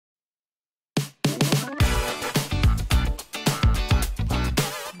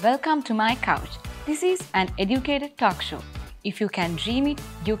Welcome to my couch. This is an educated talk show. If you can dream it,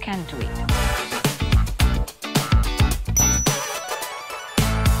 you can do it.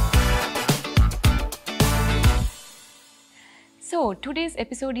 So today's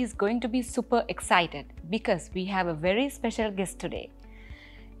episode is going to be super excited because we have a very special guest today.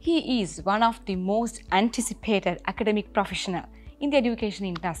 He is one of the most anticipated academic professional in the education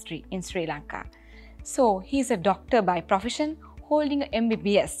industry in Sri Lanka. So he is a doctor by profession, holding an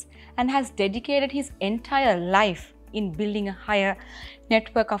MBBS, and has dedicated his entire life in building a higher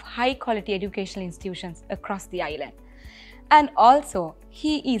network of high-quality educational institutions across the island. And also,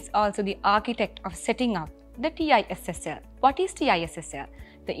 he is also the architect of setting up the TISSL. What is TISSL?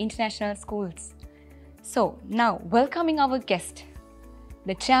 The International Schools. So now, welcoming our guest,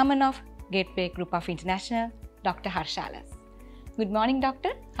 the chairman of Gateway Group of International, Dr. Harsha Alles. Good morning,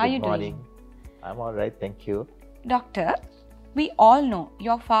 doctor. How are you doing? Good morning. I'm all right, thank you. Doctor, we all know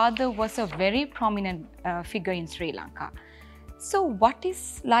your father was a very prominent figure in Sri Lanka. So what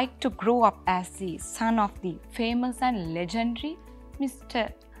is like to grow up as the son of the famous and legendary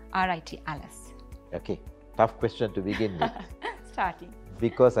Mr. R.I.T. Alles? Okay, tough question to begin with. Starting.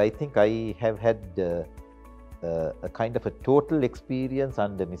 Because I think I have had a kind of a total experience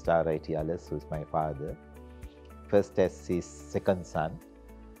under Mr. R.I.T. Alles, who is my father. First as his second son,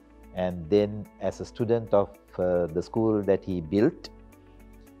 and then as a student of the school that he built,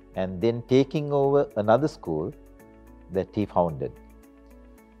 and then taking over another school that he founded.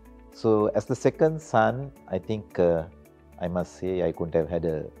 So as the second son, I think I must say I couldn't have had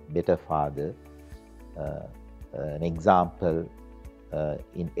a better father, an example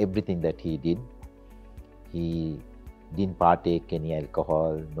in everything that he did. He didn't partake any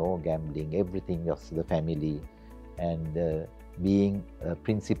alcohol, no gambling, everything was the family. And being a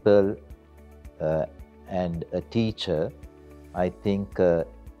principal and a teacher, I think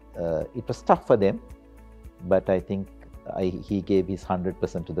it was tough for them, but I think he gave his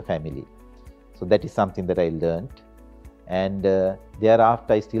 100% to the family. So that is something that I learned. And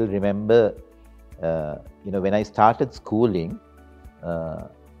thereafter, I still remember, when I started schooling,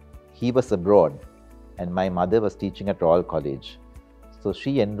 he was abroad and my mother was teaching at Royal College. So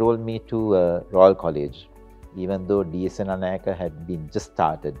she enrolled me to Royal College, even though DS and AnEducator had been just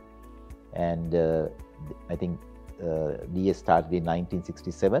started. And I think DS started in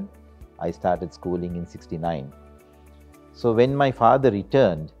 1967. I started schooling in 69. So when my father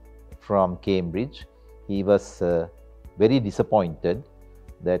returned from Cambridge, he was very disappointed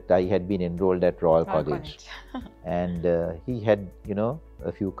that I had been enrolled at Royal College. And he had,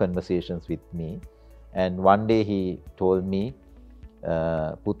 a few conversations with me. And one day he told me,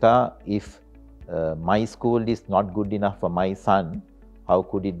 Puta, if my school is not good enough for my son, how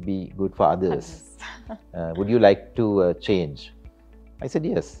could it be good for others? Would you like to change? I said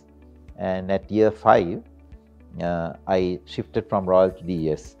yes. And at year 5, I shifted from Royal to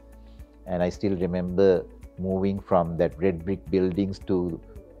DS. And I still remember moving from that red brick buildings to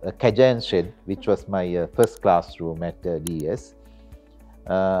a Kajan shed, which was my first classroom at DS.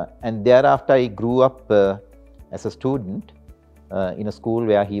 And thereafter, I grew up as a student in a school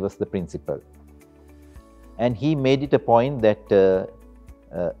where he was the principal. And he made it a point that,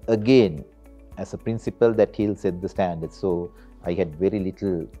 again, as a principal, that he'll set the standards. So I had very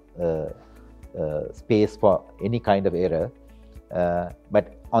little space for any kind of error.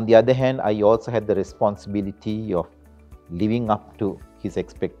 But on the other hand, I also had the responsibility of living up to his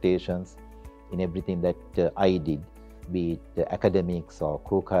expectations in everything that I did, be it academics or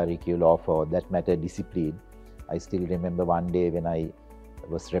co-curricular or for that matter, discipline. I still remember one day when I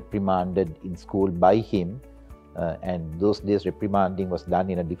was reprimanded in school by him, and those days reprimanding was done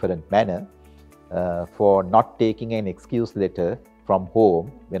in a different manner, for not taking an excuse letter from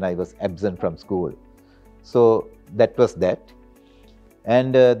home when I was absent from school. So that was that.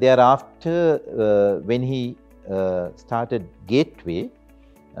 And thereafter, when he started Gateway,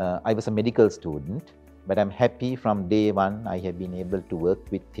 I was a medical student, but I'm happy from day one I have been able to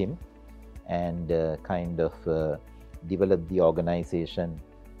work with him and kind of develop the organization,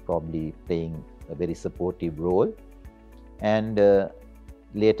 probably playing a very supportive role. And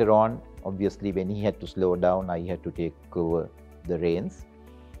later on, obviously, when he had to slow down, I had to take over the reins.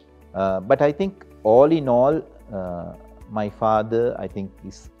 But I think all in all, my father, I think,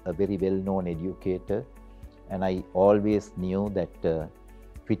 is a very well-known educator. And I always knew that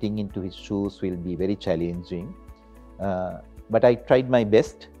fitting into his shoes will be very challenging. But I tried my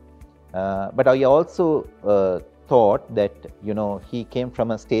best. But I also thought that, he came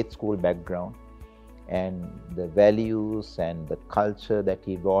from a state school background. And the values and the culture that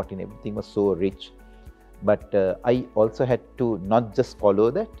he brought in, everything was so rich But I also had to not just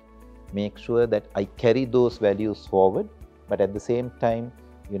follow that, make sure that I carry those values forward, but at the same time,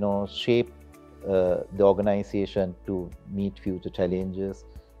 shape the organization to meet future challenges,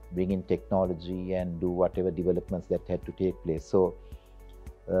 bring in technology and do whatever developments that had to take place. So,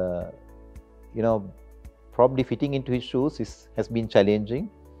 probably fitting into his shoes has been challenging,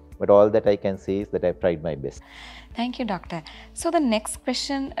 but all that I can say is that I've tried my best. Thank you, Doctor. So the next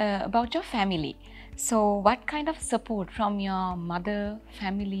question about your family. So what kind of support from your mother,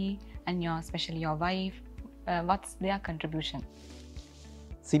 family, and especially your wife, what's their contribution?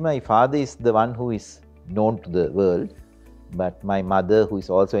 See, my father is the one who is known to the world, but my mother, who is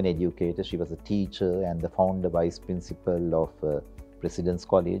also an educator, she was a teacher and the founder vice principal of President's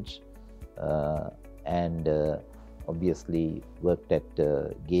College, and obviously worked at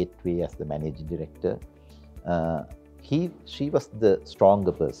Gateway as the managing director. She was the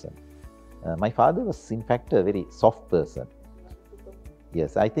stronger person. My father was in fact a very soft person.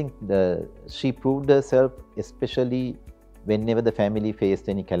 Yes, I think she proved herself, especially whenever the family faced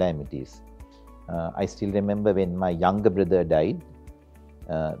any calamities. I still remember when my younger brother died,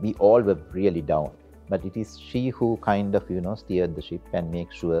 we all were really down. But it is she who kind of, steered the ship and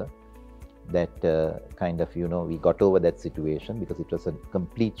make sure that we got over that situation, because it was a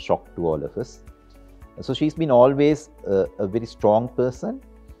complete shock to all of us. So she's been always a very strong person,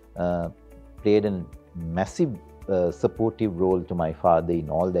 played a massive supportive role to my father in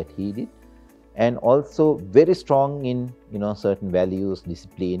all that he did, and also very strong in certain values,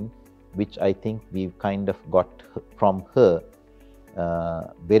 discipline, which I think we've kind of got from her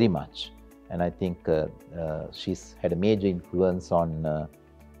very much. And I think she's had a major influence on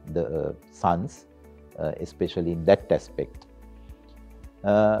the sons, especially in that aspect.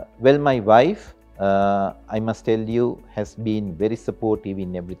 Well, my wife, I must tell you, has been very supportive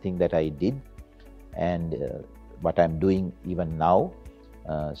in everything that I did and what I'm doing even now.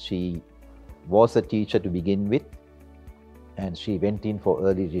 She was a teacher to begin with, and she went in for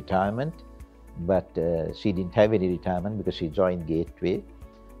early retirement, but she didn't have any retirement because she joined Gateway.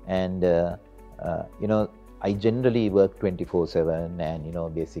 And I generally work 24/7,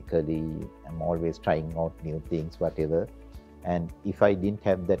 and basically I'm always trying out new things, whatever. And if I didn't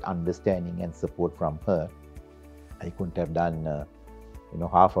have that understanding and support from her, I couldn't have done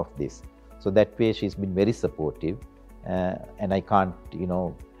half of this. So that way she's been very supportive, and I can't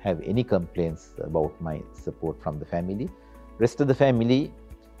have any complaints about my support from the family. Rest of the family,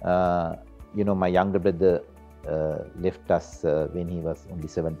 my younger brother left us when he was only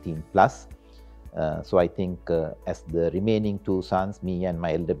 17 plus. So I think as the remaining two sons, me and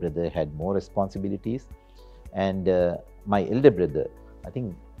my elder brother had more responsibilities. And my elder brother, I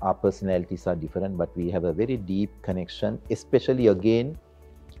think our personalities are different, but we have a very deep connection, especially again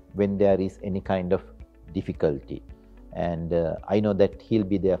when there is any kind of difficulty. And I know that he'll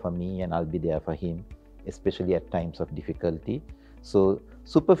be there for me and I'll be there for him, especially at times of difficulty. So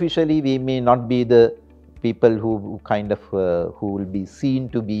superficially, we may not be the people who will be seen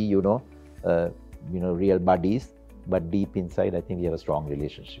to be, real buddies, but deep inside, I think we have a strong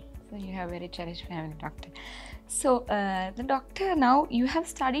relationship. So you have a very cherished family, Doctor. So the Doctor, now you have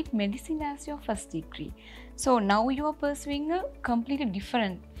studied medicine as your first degree. So now you are pursuing a completely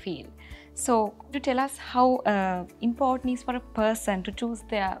different field. So to tell us how important is for a person to choose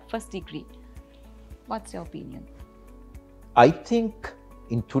their first degree. What's your opinion? I think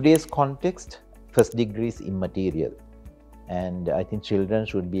in today's context, first degree is immaterial. And I think children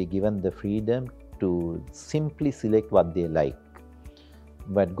should be given the freedom to simply select what they like.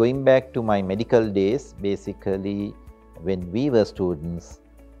 But going back to my medical days, basically when we were students,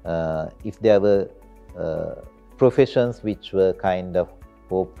 if there were professions which were kind of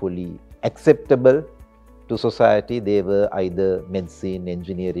hopefully acceptable to society, they were either medicine,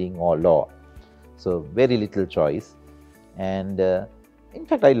 engineering or law. So very little choice. And in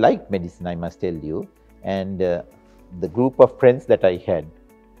fact, I liked medicine, I must tell you. And the group of friends that I had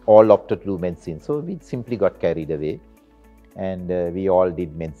all opted to do medicine. So we simply got carried away and we all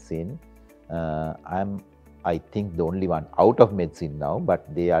did medicine. I'm, I think, the only one out of medicine now,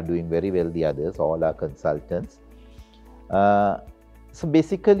 but they are doing very well, the others, all are consultants. So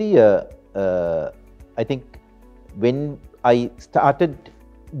basically, I think when I started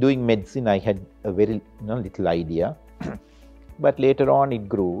doing medicine, I had a very little idea, but later on it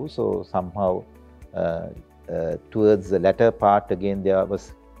grew. So somehow towards the latter part, again, there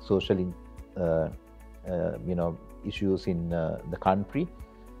was social issues in the country.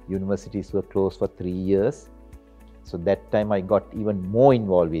 Universities were closed for 3 years. So that time I got even more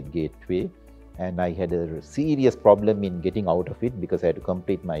involved with Gateway, and I had a serious problem in getting out of it because I had to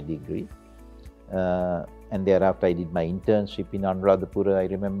complete my degree. And thereafter I did my internship in Anuradhapura, I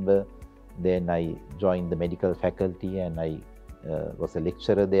remember. Then I joined the medical faculty and I was a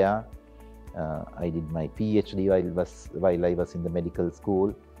lecturer there. I did my Ph.D. while I was in the medical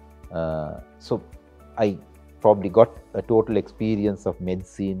school. So I probably got a total experience of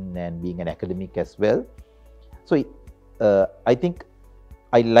medicine and being an academic as well. So I think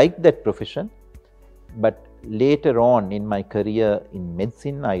I liked that profession, but later on in my career in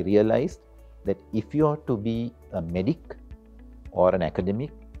medicine, I realized that if you are to be a medic or an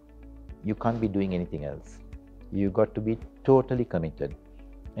academic, you can't be doing anything else. You got to be totally committed.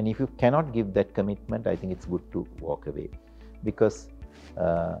 And if you cannot give that commitment, I think it's good to walk away. Because,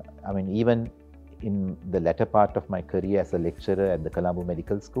 I mean, even in the latter part of my career as a lecturer at the Colombo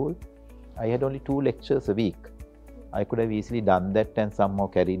Medical School, I had only 2 lectures a week. I could have easily done that and somehow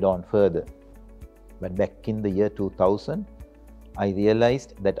carried on further. But back in the year 2000, I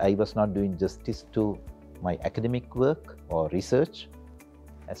realized that I was not doing justice to my academic work or research,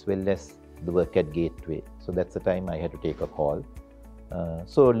 as well as the work at Gateway. So that's the time I had to take a call.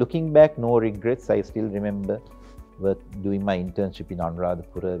 So looking back, no regrets. I still remember doing my internship in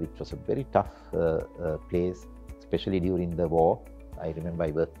Anuradhapura, which was a very tough place, especially during the war. I remember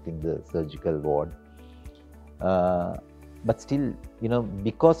I worked in the surgical ward. But still, you know,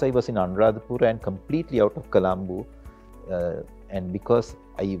 because I was in Anuradhapura and completely out of Colombo, and because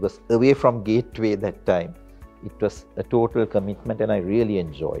I was away from Gateway that time, it was a total commitment and I really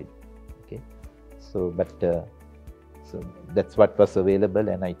enjoyed. Okay, so so that's what was available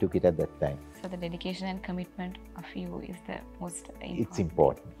and I took it at that time. So the dedication and commitment of you is the most important. It's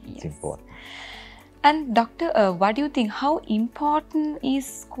important. Yes. It's important. And Doctor, what do you think? How important is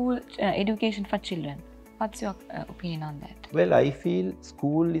school education for children? What's your opinion on that? Well, I feel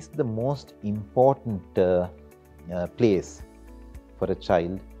school is the most important place for a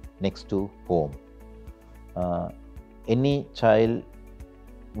child next to home. Any child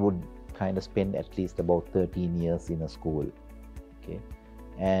would kind of spend at least about 13 years in a school. Okay,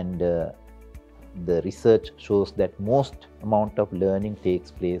 and the research shows that most amount of learning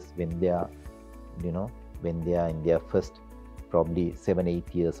takes place when they are, you know, when they are in their first probably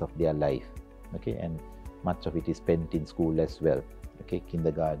 7-8 years of their life. Okay, and much of it is spent in school as well. Okay,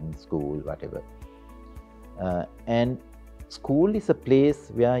 kindergarten, school, whatever. And school is a place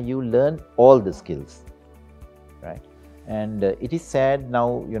where you learn all the skills, right? And it is sad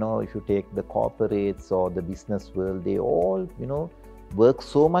now, you know, if you take the corporates or the business world, they all, you know, work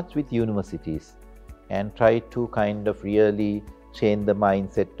so much with universities and try to kind of really change the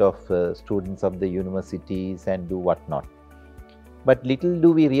mindset of students of the universities and do whatnot. But little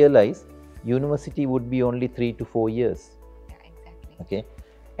do we realize, university would be only 3 to 4 years. Yeah, exactly. Okay,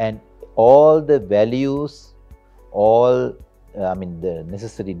 and all the values, all the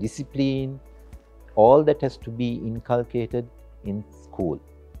necessary discipline, all that has to be inculcated in school.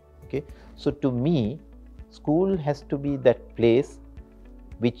 Okay, so to me, school has to be that place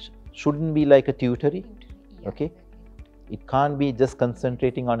which shouldn't be like a tutory. Okay, it can't be just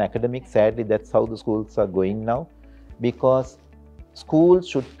concentrating on academics. Sadly, that's how the schools are going now, because schools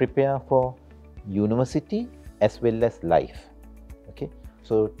should prepare for university as well as life. Okay,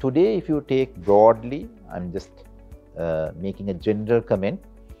 so today, if you take broadly, I'm just making a general comment.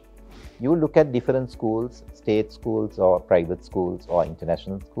 You look at different schools, state schools or private schools or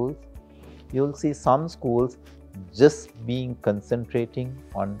international schools, you'll see some schools just being concentrating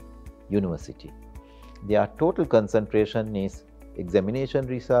on university. Their total concentration is examination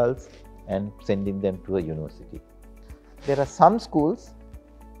results and sending them to a university. There are some schools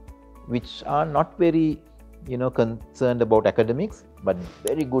which are not very, you know, concerned about academics, but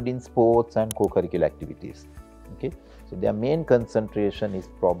very good in sports and co-curricular activities. Okay, so their main concentration is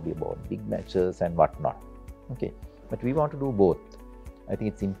probably about big matches and whatnot. Okay, but we want to do both. I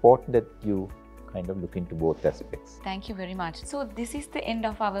think it's important that you kind of look into both aspects. Thank you very much. So this is the end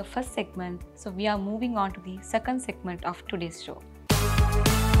of our first segment. So we are moving on to the second segment of today's show.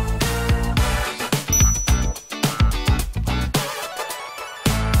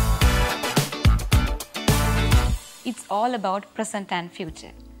 It's all about present and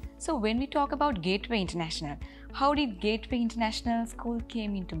future. So when we talk about Gateway International, how did Gateway International School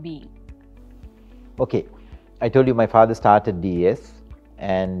came into being? Okay, I told you my father started DES,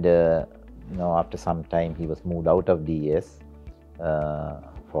 and you know, after some time he was moved out of DES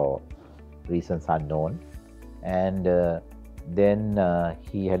for reasons unknown, and then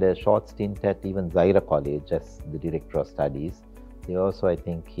he had a short stint at even Zaira College as the director of studies. There also, I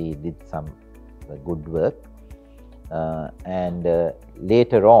think he did some good work. And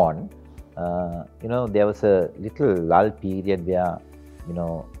later on, you know, there was a little lull period where, you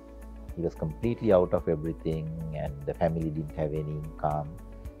know, He was completely out of everything, and the family didn't have any income.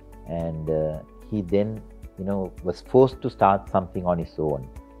 And he then, was forced to start something on his own.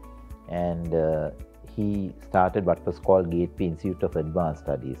 And he started what was called Gateway Institute of Advanced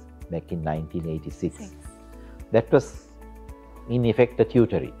Studies back in 1986. That was, in effect, a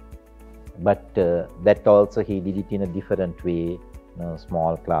tutoring. But that also he did it in a different way,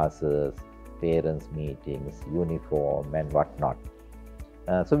 small classes, parents meetings, uniform and whatnot.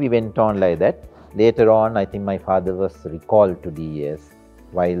 So we went on like that. Later on, I think my father was recalled to DES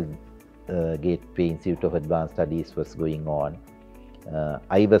while Gateway Institute of Advanced Studies was going on.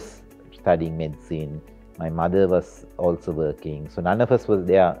 I was studying medicine. My mother was also working. So none of us were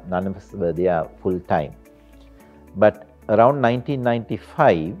there full time. But around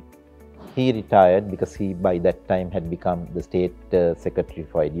 1995, he retired because he by that time had become the state secretary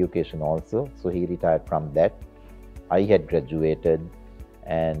for education also. So he retired from that. I had graduated,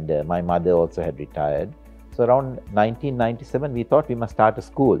 and my mother also had retired. So around 1997, we thought we must start a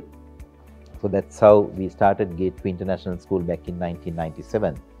school. So that's how we started Gateway International School back in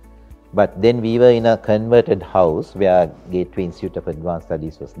 1997. But then we were in a converted house where Gateway Institute of Advanced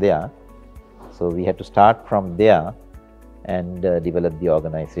Studies was there. So we had to start from there and develop the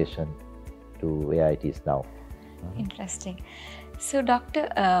organization to where it is now. Interesting. So, Doctor,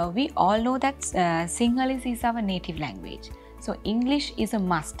 we all know that Sinhalese is our native language. So, English is a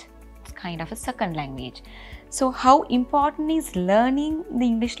must. It's kind of a second language. So, how important is learning the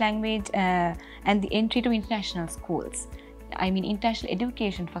English language and the entry to international schools? I mean, international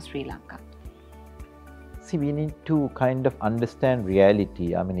education for Sri Lanka. See, we need to kind of understand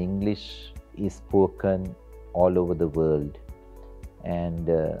reality. I mean, English is spoken all over the world, and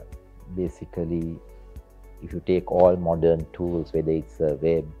basically, if you take all modern tools, whether it's a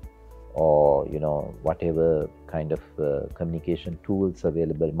web or whatever kind of communication tools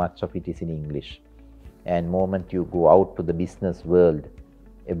available, much of it is in English. And moment you go out to the business world,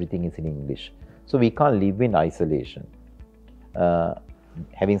 everything is in English. So we can't live in isolation.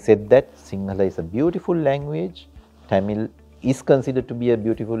 Having said that, Sinhala is a beautiful language. Tamil is considered to be a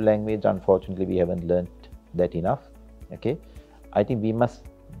beautiful language. Unfortunately, we haven't learnt that enough. Okay, I think we must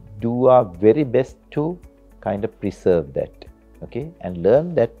do our very best to kind of preserve that, okay, and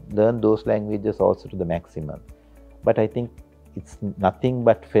learn those languages also to the maximum. But I think it's nothing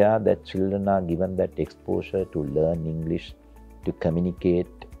but fair that children are given that exposure to learn English, to communicate.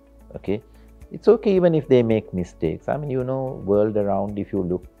 Okay, it's okay even if they make mistakes. I mean, world around, if you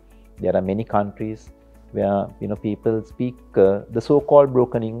look, there are many countries where people speak the so-called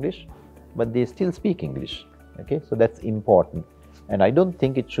broken English, but they still speak English. Okay, so that's important. And I don't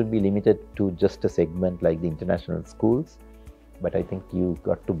think it should be limited to just a segment like the international schools, but I think you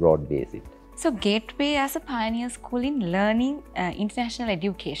got to broad base it. So Gateway as a pioneer school in learning international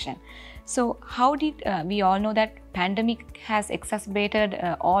education. So how did, we all know that pandemic has exacerbated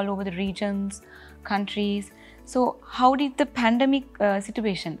all over the regions, countries. So how did the pandemic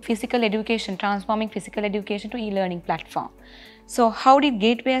situation, physical education, transforming physical education to e-learning platform. So how did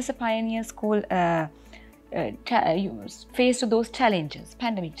Gateway as a pioneer school face those challenges,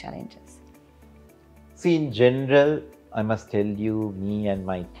 pandemic challenges? See, in general, I must tell you, me and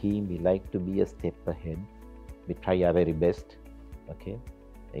my team, we like to be a step ahead. We try our very best, okay,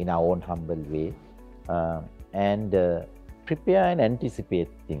 in our own humble way, and prepare and anticipate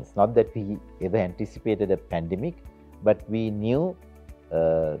things. Not that we ever anticipated a pandemic, but we knew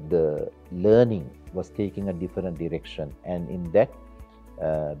the learning was taking a different direction, and in that,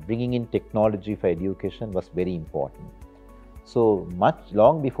 bringing in technology for education was very important. So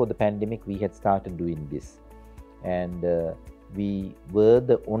long before the pandemic, we had started doing this, and we were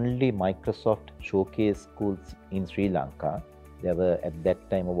the only Microsoft showcase schools in Sri Lanka. There were at that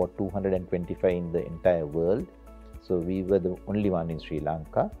time about 225 in the entire world. So we were the only one in Sri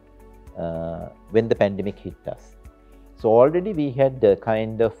Lanka when the pandemic hit us. So already we had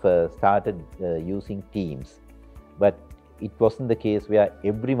kind of started using Teams, but it wasn't the case where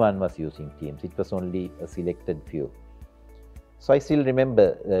everyone was using Teams. It was only a selected few. So I still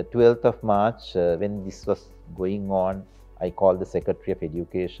remember 12th of March when this was going on, I called the Secretary of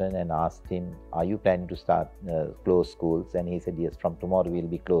Education and asked him, are you planning to start close schools? And he said, yes, from tomorrow we'll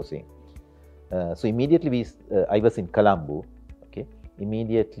be closing. So immediately I was in Colombo. Okay.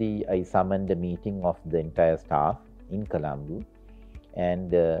 Immediately I summoned a meeting of the entire staff in Colombo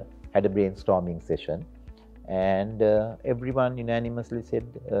and had a brainstorming session. And everyone unanimously said,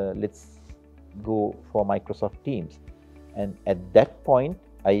 let's go for Microsoft Teams. And at that point,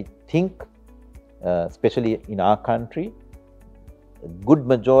 I think, especially in our country, a good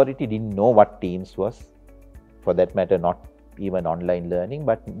majority didn't know what Teams was. For that matter, not even online learning,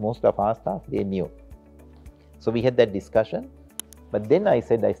 but most of our staff, they knew. So we had that discussion, but then I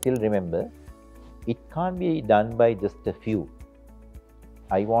said, I still remember, it can't be done by just a few.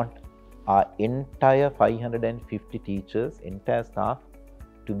 I want our entire 550 teachers, entire staff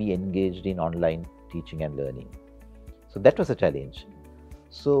to be engaged in online teaching and learning. So that was a challenge.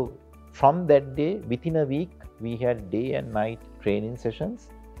 So from that day, within a week, we had day and night training sessions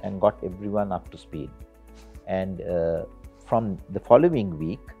and got everyone up to speed. And from the following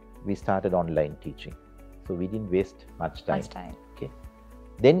week, we started online teaching. So we didn't waste much time. Okay.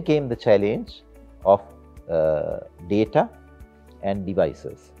 Then came the challenge of data and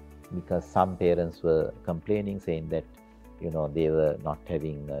devices, because some parents were complaining, saying that they were not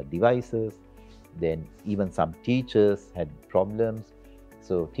having devices. Then even some teachers had problems.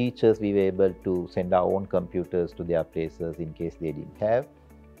 So teachers, we were able to send our own computers to their places in case they didn't have,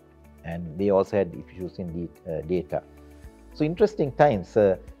 and they also had issues in the data. So interesting times.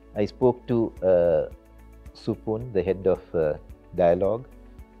 I spoke to Supun, the head of Dialogue,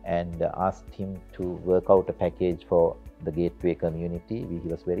 and asked him to work out a package for the Gateway community. He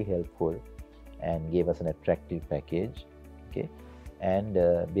was very helpful and gave us an attractive package. Okay, and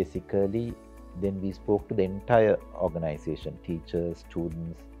basically then we spoke to the entire organization, teachers,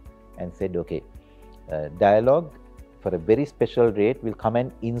 students, and said, okay, Dialogue for a very special rate will come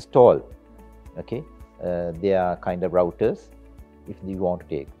and install, okay, their kind of routers if you want to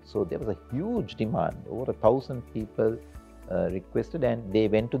take. So there was a huge demand. Over 1,000 people requested, and they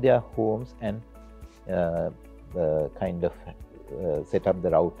went to their homes and kind of set up the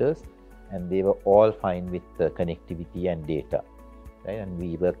routers, and they were all fine with connectivity and data, right? And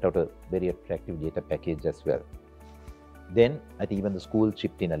we worked out a very attractive data package as well. Then I think even the school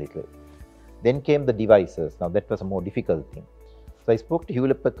chipped in a little. Then came the devices. Now that was a more difficult thing. So I spoke to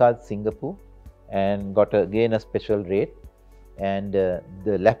Hewlett Packard Singapore and got again a special rate. And the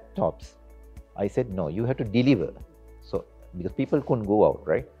laptops, I said, no, you have to deliver. So because people couldn't go out,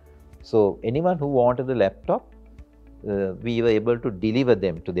 right? So anyone who wanted a laptop, we were able to deliver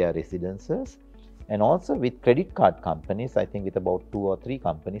them to their residences. And also with credit card companies, I think with about 2 or 3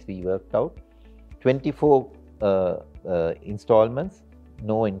 companies, we worked out 24 installments,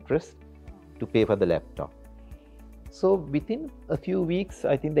 no interest, to pay for the laptop. So within a few weeks,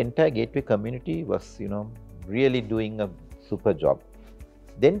 I think the entire Gateway community was, really doing a super job.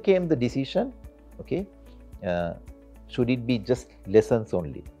 Then came the decision, okay, should it be just lessons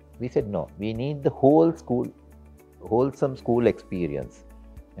only? We said, no, we need the whole school, wholesome school experience,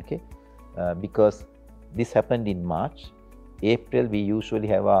 okay, because this happened in March. April, we usually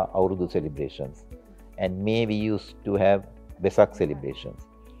have our Aurudu celebrations, and May, we used to have Vesak celebrations.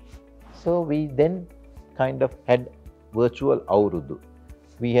 So we then kind of had virtual Aurudu.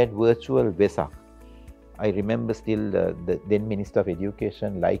 We had virtual Vesak. I remember still the then Minister of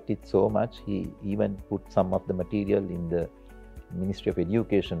Education liked it so much, he even put some of the material in the Ministry of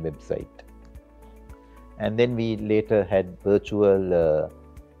Education website. And then we later had virtual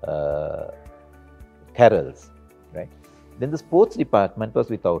carols, right? Then the sports department was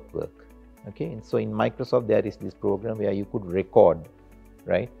without work, okay? And so in Microsoft, there is this program where you could record,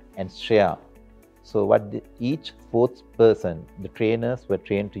 right, and share. So what each sports person, the trainers were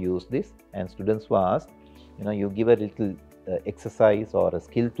trained to use this, and students were asked, you give a little exercise or a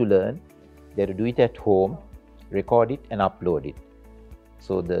skill to learn, they have to do it at home, record it and upload it.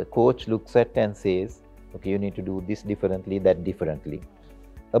 So the coach looks at and says, okay, you need to do this differently, that differently.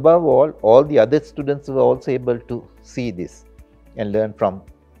 Above all the other students were also able to see this and learn from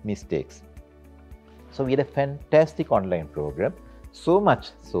mistakes. So we had a fantastic online program, so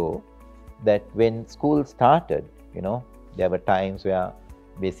much so that when school started, there were times where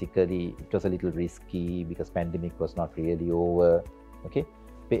basically it was a little risky because pandemic was not really over, okay.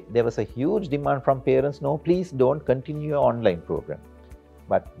 There was a huge demand from parents, no, please don't continue your online program.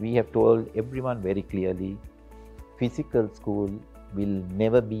 But we have told everyone very clearly, physical school will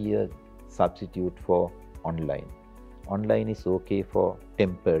never be a substitute for online. Online is okay for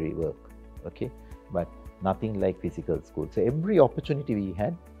temporary work, okay, but nothing like physical school. So every opportunity we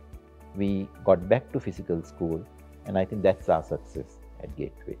had, we got back to physical school, and I think that's our success at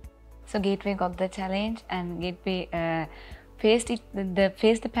Gateway. So Gateway got the challenge, and Gateway faced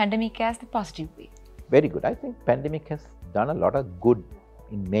the pandemic as the positive way. Very good. I think pandemic has done a lot of good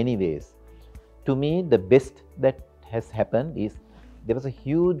in many ways. To me, the best that has happened is there was a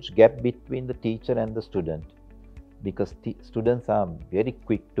huge gap between the teacher and the student, because students are very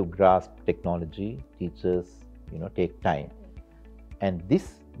quick to grasp technology. Teachers, take time, and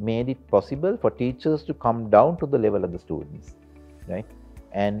this made it possible for teachers to come down to the level of the students, right?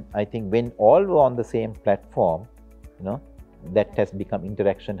 And I think when all were on the same platform, that has become,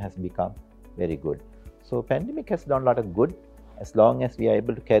 interaction has become very good. So pandemic has done a lot of good. As long as we are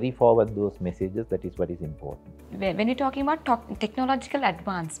able to carry forward those messages, that is what is important. When you're talking about technological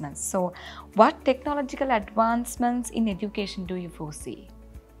advancements, so what technological advancements in education do you foresee?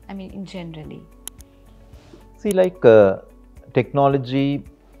 I mean, in generally. See, like technology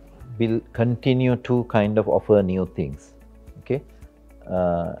will continue to kind of offer new things. Okay,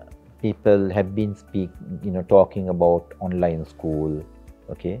 people have been talking about online school.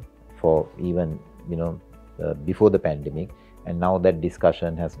 Okay, for even before the pandemic, and now that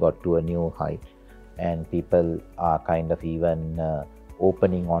discussion has got to a new height, and people are kind of even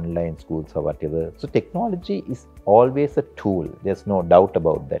opening online schools or whatever. So technology is always a tool. There's no doubt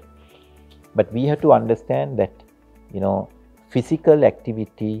about that. But we have to understand that, physical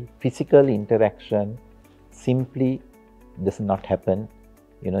activity, physical interaction simply does not happen,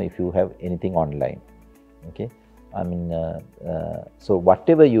 if you have anything online. Okay. I mean, so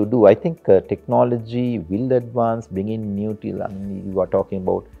whatever you do, I think technology will advance, bring in new tools. I mean, you are talking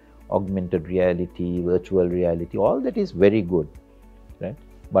about augmented reality, virtual reality, all that is very good, right?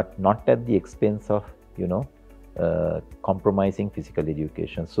 But not at the expense of, compromising physical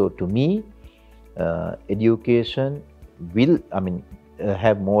education. So to me, education will,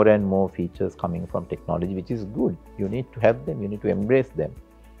 have more and more features coming from technology, which is good. You need to have them, you need to embrace them.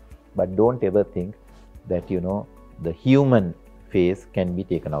 But don't ever think that, the human face can be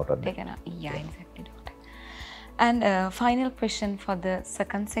taken out of it. Yeah, exactly. And final question for the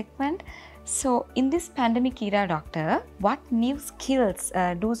second segment. So, in this pandemic era, Doctor, what new skills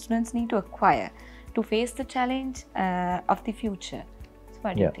do students need to acquire to face the challenge of the future? So,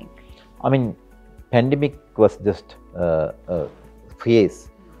 what do you think? I mean, pandemic was just a phase,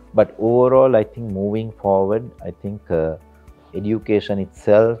 but overall, I think moving forward, I think education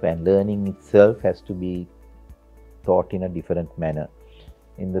itself and learning itself has to be taught in a different manner.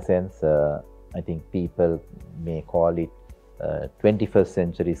 In the sense, I think people may call it 21st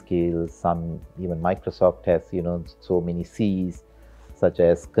century skills. Some, even Microsoft has, so many C's, such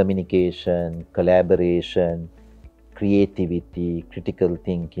as communication, collaboration, creativity, critical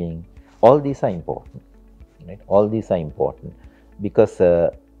thinking. All these are important, right? All these are important because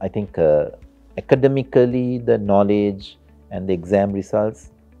I think academically the knowledge and the exam results,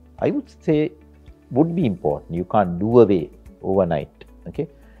 I would say, would be important. You can't do away overnight, okay?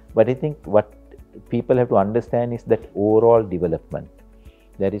 But I think what people have to understand is that overall development.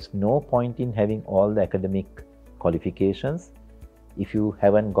 There is no point in having all the academic qualifications if you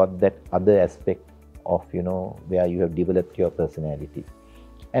haven't got that other aspect of, where you have developed your personality.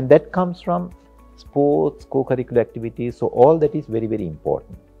 And that comes from sports, co-curricular activities. So all that is very, very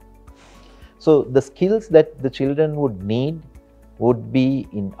important. So the skills that the children would need would be,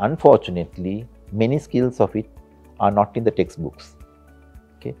 unfortunately, many skills of it are not in the textbooks.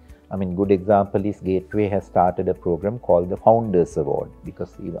 Okay, I mean, good example is Gateway has started a program called the Founders Award,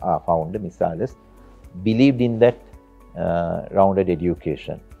 because our founder, Ms. Alles, believed in that rounded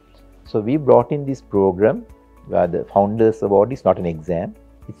education. So we brought in this program where the Founders Award is not an exam,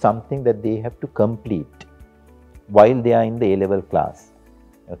 it's something that they have to complete while they are in the A-level class.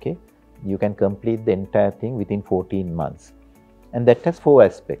 Okay, you can complete the entire thing within 14 months. And that has 4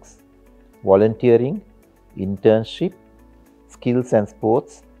 aspects: volunteering, internship, skills and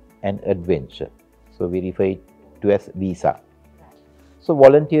sports, and adventure. So we refer it to as visa. So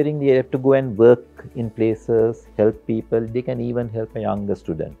volunteering, they have to go and work in places, help people. They can even help a younger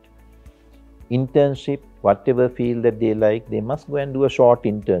student. Internship, whatever field that they like, they must go and do a short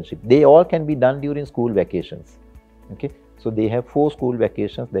internship. They all can be done during school vacations. Okay, so they have 4 school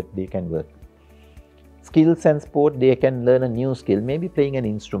vacations that they can work. Skills and sport, they can learn a new skill, maybe playing an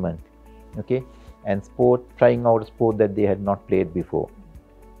instrument. Okay, and sport, trying out a sport that they had not played before.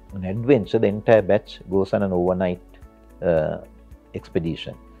 An adventure, the entire batch goes on an overnight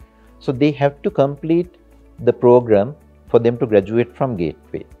expedition. So they have to complete the program for them to graduate from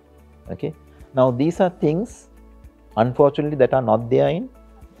Gateway. Okay, now these are things, unfortunately, that are not there in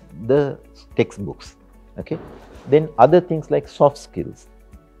the textbooks. Okay, then other things like soft skills,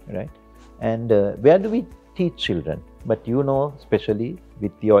 right? And where do we teach children? But especially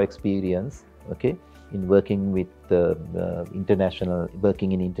with your experience, okay, in working with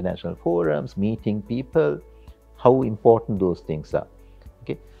working in international forums, meeting people, how important those things are.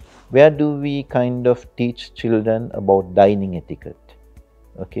 Okay, where do we kind of teach children about dining etiquette?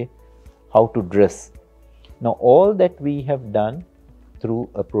 Okay, how to dress. Now all that we have done through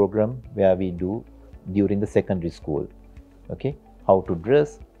a program where we do during the secondary school. Okay, how to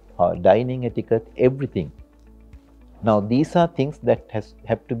dress, dining etiquette, everything. Now these are things that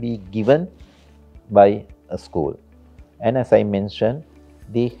have to be given by a school. And as I mentioned,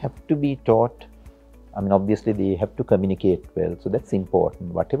 they have to be taught, I mean, obviously they have to communicate well. So that's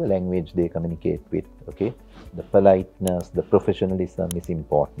important, whatever language they communicate with, okay? The politeness, the professionalism is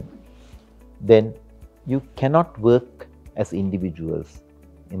important. Then you cannot work as individuals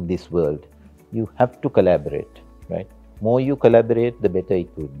in this world. You have to collaborate, right? More you collaborate, the better it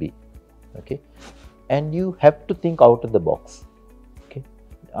would be, okay? And you have to think out of the box, okay?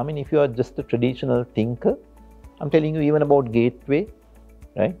 I mean, if you are just a traditional thinker, I'm telling you even about Gateway,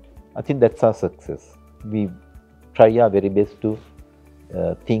 right? I think that's our success. We try our very best to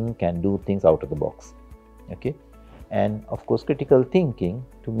think and do things out of the box, okay? And of course, critical thinking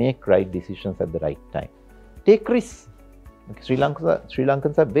to make right decisions at the right time. Take risks. Okay, Sri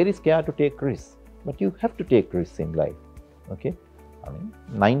Lankans are very scared to take risks, but you have to take risks in life, okay? I mean,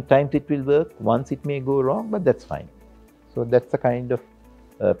 9 times it will work, once it may go wrong, but that's fine. So that's the kind of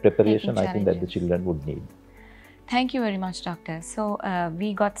preparation I think that the children would need. Thank you very much, Doctor. So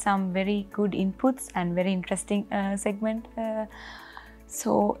we got some very good inputs and very interesting segment.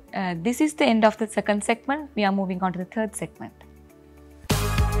 So this is the end of the second segment. We are moving on to the third segment.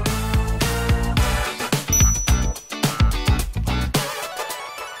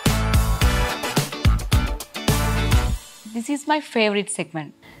 This is my favorite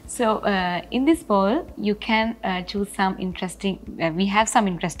segment. So in this poll, you can choose some interesting, we have some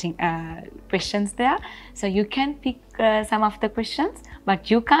interesting questions there. So you can pick some of the questions, but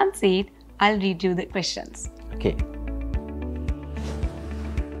you can't see it. I'll read you the questions. Okay.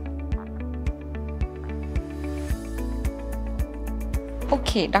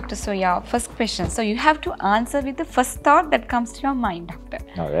 Okay, Doctor, so your first question. So you have to answer with the first thought that comes to your mind, Doctor.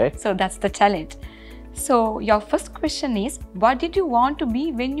 All right. So that's the challenge. So your first question is, what did you want to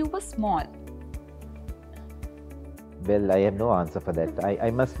be when you were small? Well, I have no answer for that.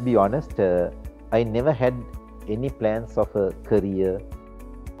 I must be honest, I never had any plans of a career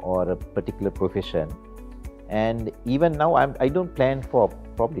or a particular profession. And even now, I don't plan for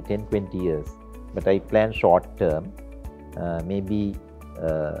probably 10-20 years, but I plan short term. Maybe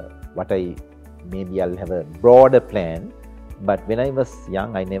I'll have a broader plan. But when I was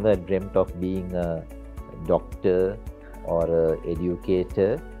young, I never dreamt of being a doctor or an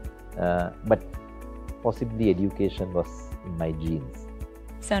educator, but possibly education was in my genes.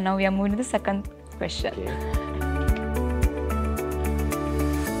 So now we are moving to the second question. Okay.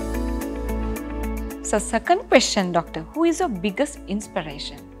 So second question, Doctor, who is your biggest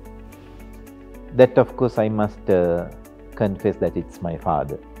inspiration? That of course I must confess that it's my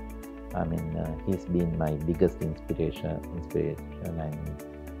father. I mean, he's been my biggest inspiration,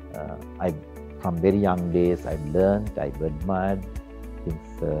 and from very young days I've learned, I've admired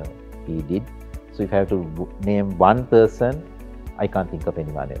things he did. So if I have to name one person, I can't think of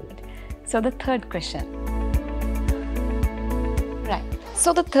anyone else. So the third question. Right.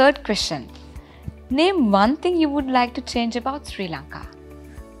 So the third question. Name one thing you would like to change about Sri Lanka.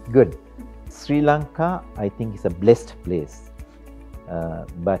 Good. Sri Lanka, I think, is a blessed place.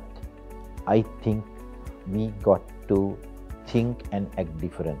 But I think we got to think and act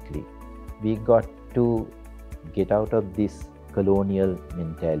differently. We got to get out of this colonial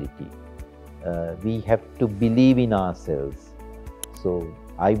mentality. We have to believe in ourselves. So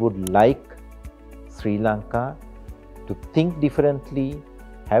I would like Sri Lanka to think differently,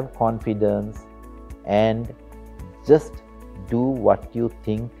 have confidence, and just do what you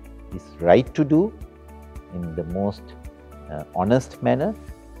think is right to do in the most honest manner,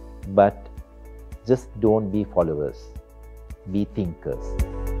 but just don't be followers, be thinkers.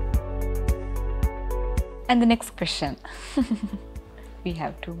 And the next question. We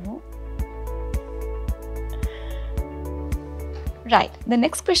have to move. Right. The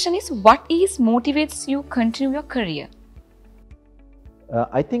next question is, what motivates you continue your career?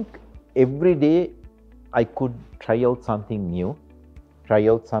 I think every day I could try out something new, try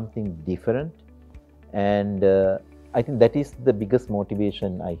out something different, and I think that is the biggest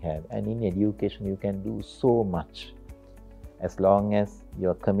motivation I have. And in education, you can do so much as long as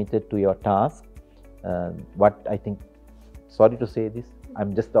you're committed to your task. What I think, sorry to say this,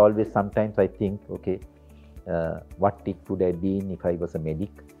 I'm just always, sometimes I think, okay, what it would have been if I was a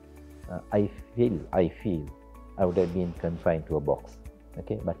medic. I feel I would have been confined to a box.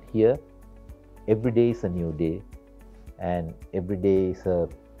 Okay, but here, every day is a new day, and every day is a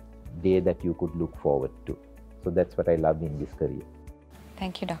day that you could look forward to. So that's what I love in this career.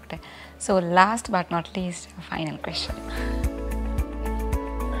 Thank you, Doctor. So last but not least, final question.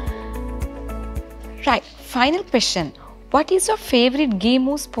 Right, final question. What is your favorite game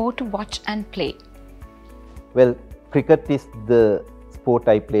or sport to watch and play? Well, cricket is the sport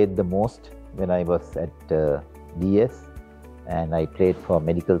I played the most when I was at DS. and I played for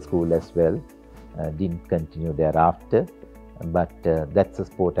medical school as well. Didn't continue thereafter, but that's a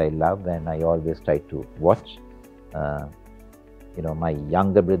sport I love, and I always try to watch. My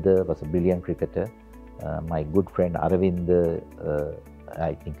younger brother was a brilliant cricketer. My good friend Aravind,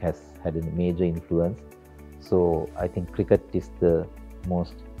 I think, has had a major influence. So I think cricket is the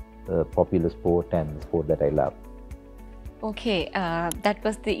most popular sport and the sport that I love. Okay, that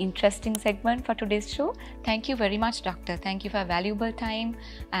was the interesting segment for today's show. Thank you very much, Doctor. Thank you for a valuable time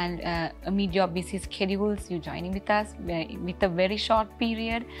and amid your busy schedules, you joining with us with a very short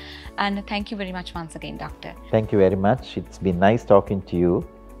period. And thank you very much once again, Doctor. Thank you very much. It's been nice talking to you.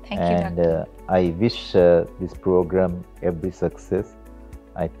 Thank you, Doctor. I wish this program every success.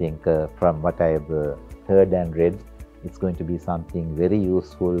 I think from what I have heard and read, it's going to be something very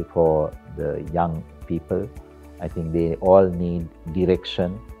useful for the young people. I think they all need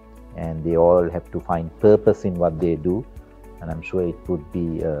direction, and they all have to find purpose in what they do. And I'm sure it would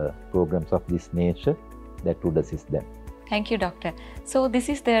be programs of this nature that would assist them. Thank you, Doctor. So this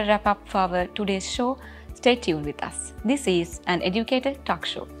is the wrap up for our today's show. Stay tuned with us. This is an Educator Talk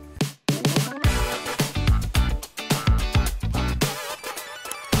Show.